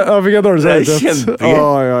 Jeg fikk dårlig seg. Det er kjempegøy.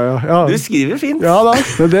 Ja. Du skriver fint. Ja da,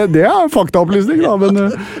 det er faktaopplysning da,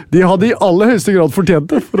 men de hadde i aller høyeste grad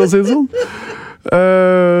fortjent det, for å si det sånn.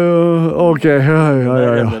 Ok,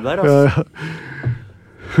 ja.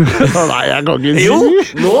 Nei, jeg kan ikke si. Jo,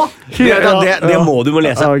 nå! Det må du må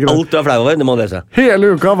lese. Alt du er flau over, det må du lese.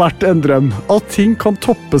 Hele uka har vært en drøm. At ting kan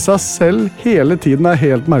toppe seg selv hele tiden er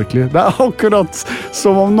helt merkelig. Det er akkurat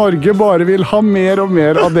som om Norge bare vil ha mer og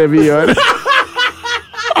mer av det vi gjør.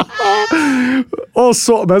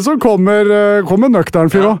 Men så kommer nøktern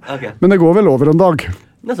fyr også. Okay. Men det går vel over en dag.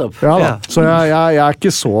 Nettopp. Ja da, så jeg er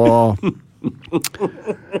ikke så...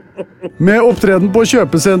 Med opptreden på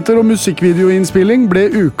kjøpesenter og musikkvideoinnspilling ble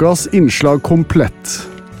ukas innslag komplett.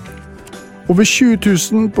 Over 20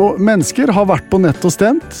 000 mennesker har vært på nett og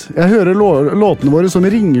stemt. Jeg hører låtene våre som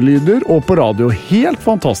ringelyder og på radio. Helt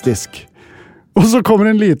fantastisk. Og så kommer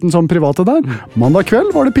en liten sånn private der. Mandag kveld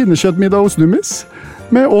var det pinnekjøttmiddag hos Nummis.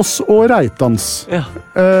 Med oss og Reitans.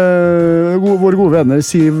 Våre gode venner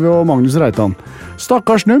Siv og Magnus Reitan.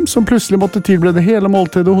 Stakkars Num som plutselig måtte tilberede hele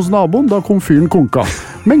måltidet hos naboen da komfyren konka.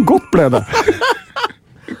 Men godt ble det.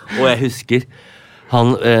 Og jeg husker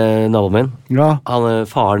han, naboen min,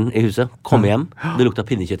 faren i huset, kom hjem. Det lukta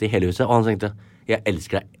pinnekjøtt i hele huset, og han tenkte, jeg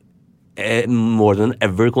elsker deg more than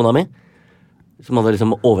ever, kona mi. Som hadde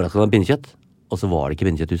liksom overrasket med pinnekjøtt. Og så var det ikke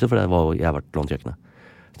pinnekjøtt i huset, for jeg har vært blant kjøkkenet.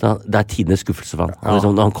 Så det er tidenes skuffelse for han.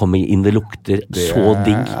 Liksom, når han kommer inn, det lukter så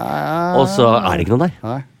digg. Og så er det ikke noe der.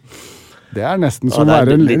 Nei. Det er nesten som å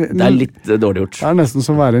være det er litt dårlig gjort. Det er nesten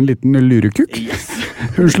som å være en liten lurekukk. Yes.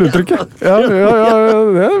 Unnskyld uttrykket. Ja,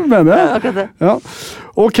 det mener jeg. Ja.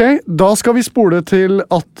 Ok, da skal vi spole til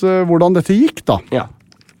hvordan dette gikk da. Ja.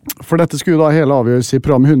 For dette skulle da hele avgjøres i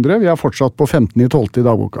program 100. Vi er fortsatt på 15.12. i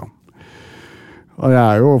dagboka. Og jeg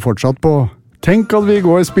er jo fortsatt på... Tenk at vi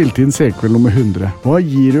går spilt inn Senkveld nummer 100. Hva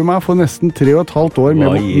gir du meg for nesten 3,5 år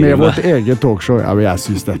med vårt eget talkshow? Ja, men jeg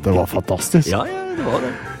synes dette var fantastisk. Ja, det var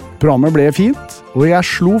det. Programmet ble fint, og jeg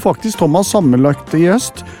slo faktisk Thomas sammenlagt i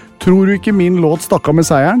høst. Tror du ikke min låt stakk av med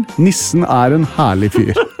seieren? Nissen er en herlig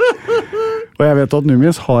fyr. Og jeg vet at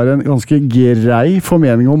Nummis har en ganske grei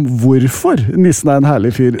formening om hvorfor Nissen er en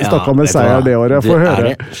herlig fyr. Stakk av med seier det året. Det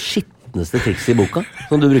er det skittneste trikset i boka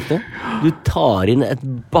som du brukte. Du tar inn et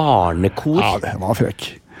barnekor. Ja, det var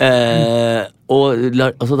frekk. Og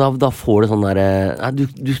da får du sånn der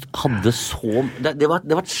du hadde så det var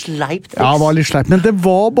et sleipt triks. Ja, det var litt sleipt, men det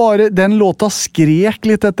var bare den låta skrek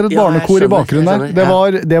litt etter et barnekor i bakgrunnen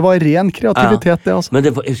der. Det var ren kreativitet det, altså. Men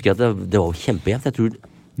jeg husker at det var jo kjempejevnt. Jeg tror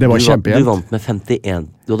det var kjempejevnt. Du vant med 51.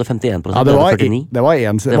 Du hadde 51%. Ja,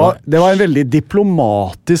 det var en veldig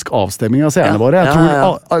diplomatisk avstemning av seerne våre. Jeg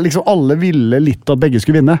tror liksom alle ville litt at begge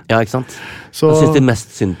skulle vinne. Ja, ikke sant? Så synes de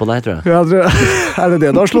mest synd på deg, tror jeg. Ja, er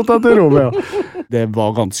det du har slått deg til ro med? Ja. Det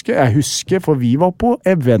var ganske, jeg husker, for vi var på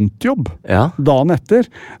eventjobb dagen etter.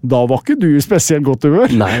 Da var ikke du spesielt godt humør.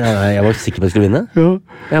 Nei, jeg var sikker på at jeg skulle vinne. Ja.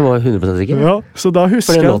 Jeg var 100% sikker. Ja, så da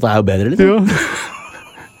husker for den låta er jo bedre, liksom.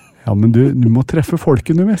 Ja, men du må treffe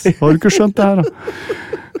folket, Nummis. Har du ikke skjønt det her, da?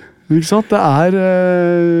 Ikke sant?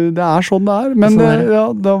 Det er sånn det er. Men,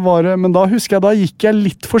 men da husker jeg, da gikk jeg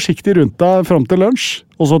litt forsiktig rundt deg frem til lunsj.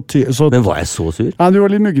 Men var jeg så sur? Nei, du var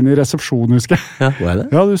litt muggen i resepsjonen, husker jeg. Ja, var jeg det?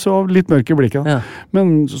 Ja, du så litt mørk i blikket. Ja. Men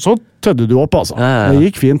så tødde du opp, altså. Ja. Det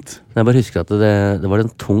gikk fint. Jeg bare husker at det var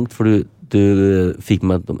litt tungt, for du fikk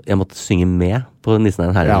meg, jeg måtte synge med på Nissen er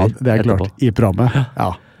en herlig fyr. Ja, det er klart. I programmet.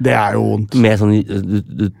 Ja, det er jo vondt. Med sånn,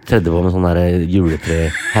 du tredde på med sånn der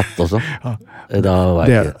juletre-hatt også. Da var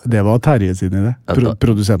jeg ikke... Det var Terje sin idé.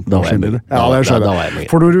 Produsenten var sin idé. Ja, det skjønner jeg.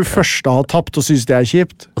 For når du først har tapt og synes det er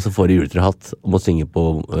kjipt... Og så får du juletre-hatt og må synge på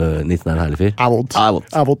Nissen er en herlig fyr. Er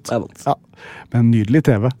vondt. Ja. Men nydelig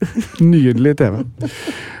TV. Nydelig TV.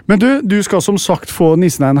 Men du skal som sagt få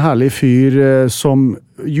Nissen er en herlig fyr som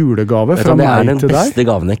julegave fra meg til deg. Det er den beste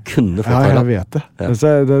gaven jeg kunne fått. Ja, jeg vet det. Ja.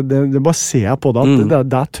 Det bare ser jeg på det, at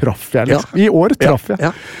der traff jeg liksom. I år traff jeg.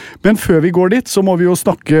 Ja. Men før vi går dit, så må vi jo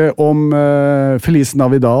snakke om Feliz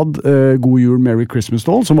Navidad, God jul, Merry Christmas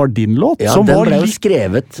Doll, som var din låt. Ja, som den ble jo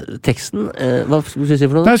skrevet, teksten. Hva skulle du si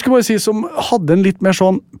for noe? Nei, jeg skulle bare si som hadde en litt mer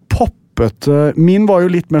sånn pop. Min var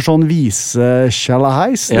jo litt mer sånn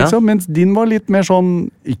vise-sjalahais, liksom, mens din var litt mer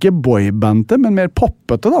sånn, ikke boybandte, men mer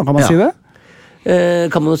poppete da, kan man si det?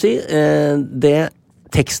 Kan man jo si.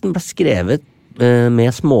 Teksten ble skrevet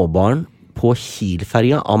med småbarn på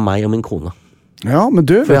Kiel-ferja av meg og min kone. Ja, men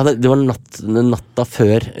du... For det var natta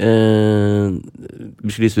før vi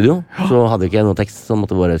skulle i studio, så hadde ikke jeg noen tekst, så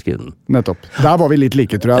måtte bare skrive den. Nettopp. Der var vi litt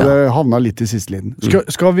like, tror jeg. Det havna litt i siste liten.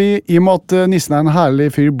 Skal vi, i og med at Nissen er en herlig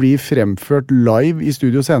fyr, bli fremført live i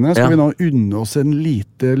studio senere, skal vi nå unne oss en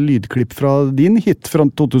lite lydklipp fra din hit fra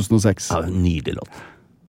 2006. Ja, en nydelig låt.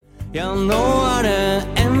 Ja, nå er det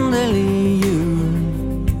endelig jul.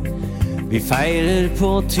 Vi feirer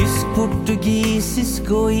på tysk, portugisisk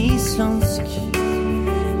og islandsk.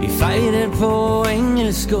 Vi feirer på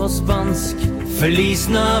engelsk og spansk. Feliz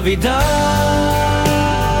Navidad.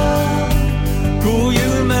 God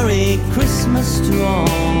jul, Merry Christmas to all.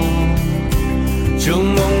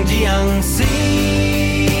 Chumong Jiangxi.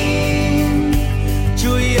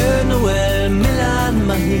 Joyeux Noël, Milad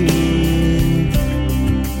Mahir.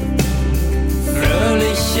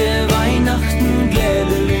 Fröhliche Weihnachten,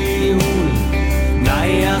 glädelig jul.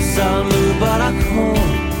 Nayasal Mubarak ho.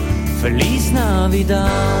 Feliz Navidad.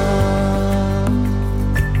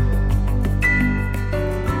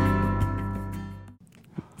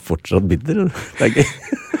 Fortsatt bitter, det er gøy.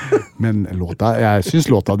 Men jeg synes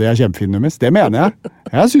låta di er kjempefin, Nummis. Det mener jeg.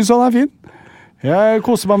 Jeg synes han er fin. Jeg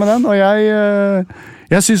koser meg med den, og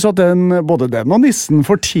jeg synes at både den og Nissen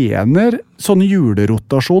fortjener sånn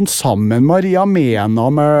julerotasjon sammen med Maria Mena,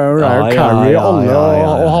 Mariah Carey,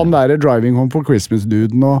 og han der Driving Home for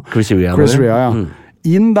Christmas-duden og Chris Rea,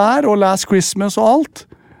 Inn der og Last Christmas og alt,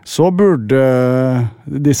 så burde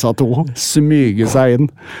disse to smyge seg inn.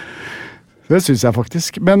 Det synes jeg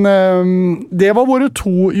faktisk. Men det var våre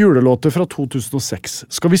 2 julelåter fra 2006.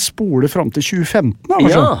 Skal vi spole frem til 2015 da,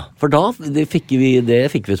 kanskje? Ja, for da fikk vi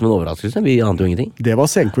som en overraskelse. Vi ante jo ingenting. Det var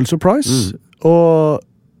Senkveld Surprise. Og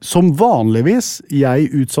som vanligvis jeg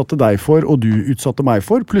utsatte deg for, og du utsatte meg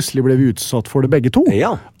for, plutselig ble vi utsatt for det begge to.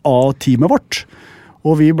 Ja. Av teamet vårt.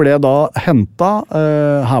 Og vi ble da hentet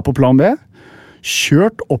her på Plan B.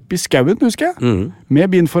 Kjørt opp i skauen, husker jeg, med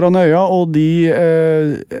bind foran øya, og de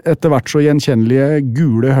etter hvert så gjenkjennelige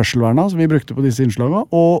gule hørselverna som vi brukte på disse innslagene,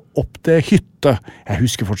 og opp til hytte. Jeg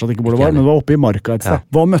husker fortsatt ikke hvor det var, men det var oppe i marka et sted.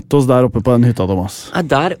 Hva møtte oss der oppe på den hytta, Thomas?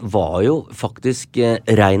 Der var jo faktisk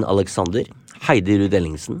Rein Alexander, Heidi Ruud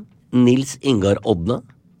Ellingsen, Nils Ingar Odne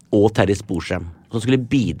og Terje Sporsem, som skulle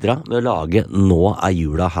bidra med å lage Nå er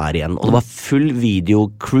jula her igjen. Og det var full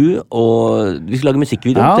videocrew, og vi skulle lage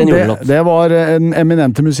musikkvideo til en julelåt. Det var en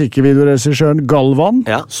eminente musikkvideoregissøren Galvan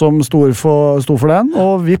som sto for den,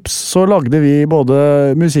 og vips så lagde vi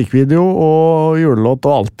både musikkvideo og julelåt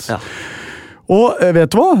og alt. Ja. Og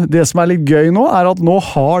vet du hva? Det som er litt gøy nå, er at nå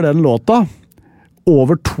har den låta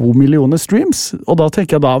over 2 millioner streams, og da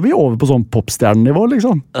tenker jeg da er vi over på sånn popstjernenivå,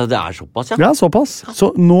 liksom. Det er såpass, ja. Ja, såpass.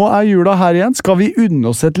 Så nå er jula her igjen. Skal vi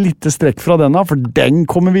unne oss et lite strekk fra denne, for den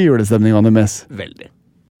kommer vi julestemningene med. Veldig.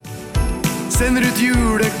 Sender ut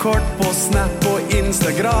julekort på Snap og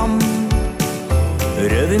Instagram.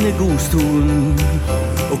 Rødvin i godstolen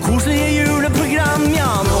og koselige juleprogram.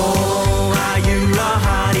 Ja, nå er jula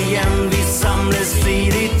her igjen. Vi samles i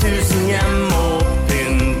de 1000 hjem og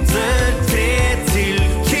pynter tre til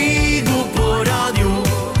Kygo på radio.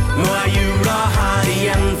 Nå er jula her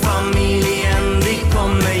igjen. Familien, de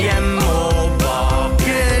kommer hjem og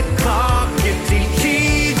baker kake til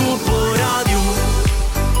Kygo på radio.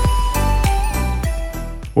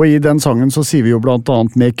 Og i den sangen så sier vi jo blant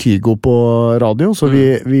annet med Kygo på radio, så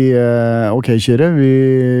ok, Kjøre,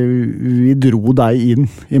 vi dro deg inn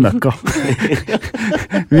i møkka.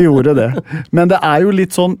 Vi gjorde det. Men det er jo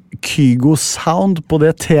litt sånn Kygo-sound på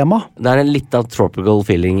det temaet. Det er en litt av tropical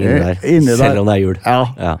feeling inni der, selv om det er jul.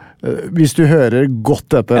 Ja. Hvis du hører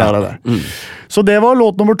godt etter, er det det. Så det var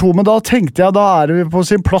låt nummer 2, men da tenkte jeg, da er vi på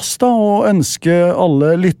sin plass da, å ønske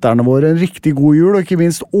alle lytterne våre en riktig god jul, og ikke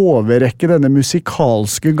minst overrekke denne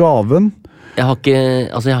musikalske gaven. Jeg har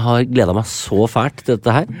gledet meg så fælt til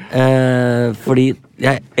dette her, fordi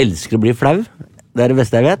jeg elsker å bli flau. Det er det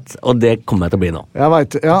beste jeg vet, og det kommer jeg til å bli nå. Jeg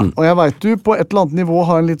vet, ja, og jeg vet du på et eller annet nivå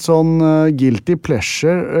har en litt sånn guilty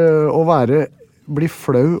pleasure å bli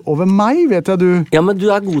flau over meg, vet jeg du. Ja, men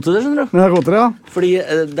du er god til det, skjønner du. Jeg er god til det, ja. Fordi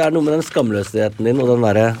det er noe med den skamløsheten din, og den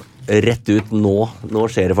derre rett ut nå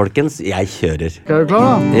skjer det, folkens. Jeg kjører. Er du klar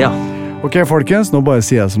da? Ja. Ok, folkens, nå bare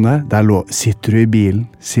sier jeg som det er. Det er lov. Sitter du i bilen?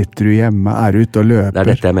 Sitter du hjemme? Er du ute og løper? Det er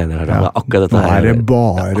dette jeg mener her. Ja. Det er akkurat dette her.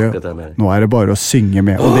 Nå er det bare å synge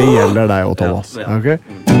med, og det gjelder deg og Thomas. Ja. Ok?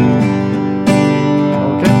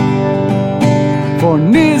 For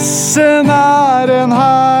nissen er en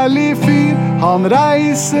herlig fyr. Han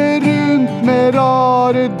reiser rundt med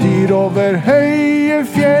rare dyr over høye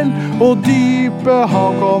fjell, og dype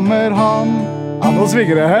hav kommer han. Ja, nå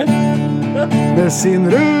svinger det her. Med sin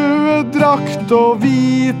røde drakt og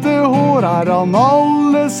hvite hår er han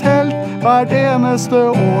alles helt hvert eneste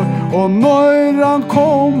år. Og når han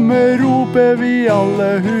kommer, roper vi alle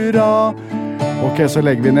hurra. Ok, så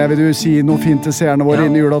legger vi ned. Vil du si noe fint til seerne våre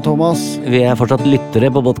inn i jula, Thomas? Vi er fortsatt lyttere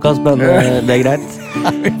på podcast, men det er greit.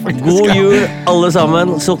 God jul, alle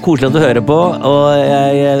sammen. Så koselig at du hører på. Og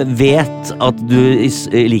jeg vet at du,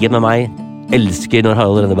 i likhet med meg, elsker når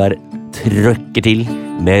Harald Rønneberg trøkker til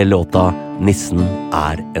med låta Nissen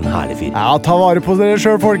er en herlig fyr. Ja, ta vare på dere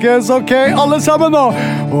selv, folkens. Ok, alle sammen nå.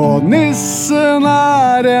 Og nissen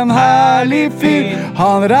er en herlig fyr.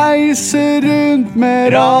 Han reiser rundt med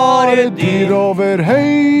rare dyr over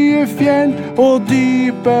høye fjell, og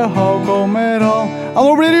dype hav kommer han. Ja,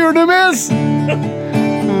 nå blir det julemis!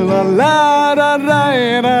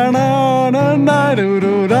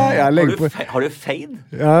 Har du fade?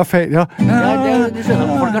 Ja, fade, ja.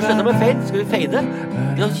 Folk har skjønnet med fade. Skal vi fade?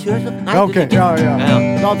 Ja, kjør sånn. Ja, ok, ja.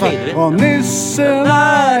 Da tar vi. Og nissen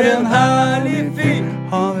er en herlig fyr.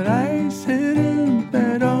 Han reiser rundt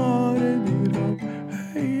med rare dyr og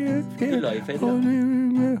høye fjell.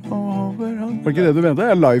 Var det ikke det du mente?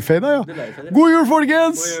 Jeg live-fada, ja. God jul,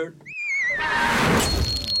 folkens!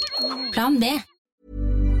 Plan B.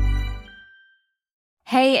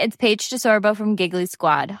 Hey, it's Paige DeSorbo from Giggly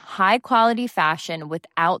Squad. High quality fashion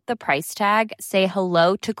without the price tag. Say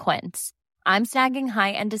hello to Quince. I'm snagging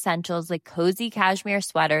high-end essentials like cozy cashmere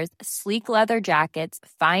sweaters, sleek leather jackets,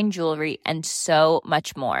 fine jewelry, and so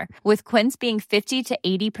much more. With Quince being 50 to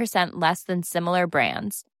 80% less than similar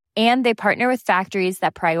brands. And they partner with factories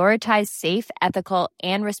that prioritize safe, ethical,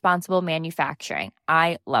 and responsible manufacturing.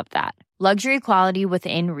 I love that. Luxury quality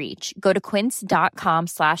within reach. Go to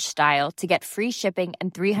quince.com/style to get free shipping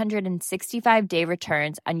and 365-day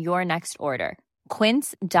returns on your next order.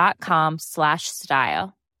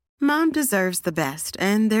 Quince.com/style. Mom deserves the best,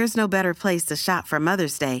 and there's no better place to shop for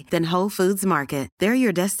Mother's Day than Whole Foods Market. They're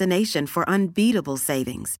your destination for unbeatable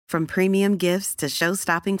savings, from premium gifts to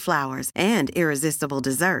show-stopping flowers and irresistible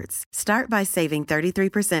desserts. Start by saving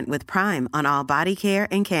 33% with Prime on all body care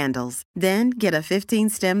and candles. Then get a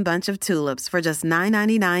 15-stem bunch of tulips for just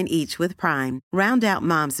 $9.99 each with Prime. Round out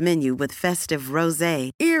Mom's menu with festive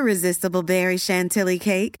rosé, irresistible berry chantilly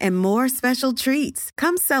cake, and more special treats.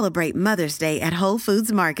 Come celebrate Mother's Day at Whole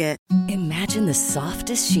Foods Market. Imagine the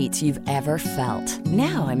softest sheets you've ever felt.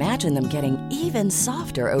 Now imagine them getting even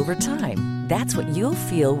softer over time. That's what you'll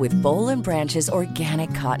feel with Boll & Branch's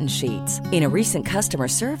organic cotton sheets. In a recent customer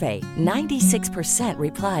survey, 96%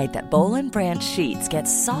 replied that Boll & Branch sheets get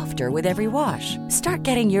softer with every wash. Start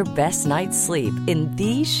getting your best night's sleep in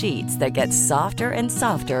these sheets that get softer and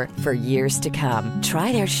softer for years to come.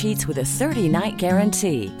 Try their sheets with a 30-night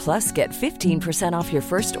guarantee. Plus, get 15% off your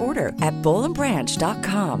first order at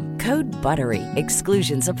bollandbranch.com. Code BUTTERY.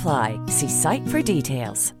 Exclusions apply. See site for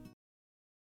details.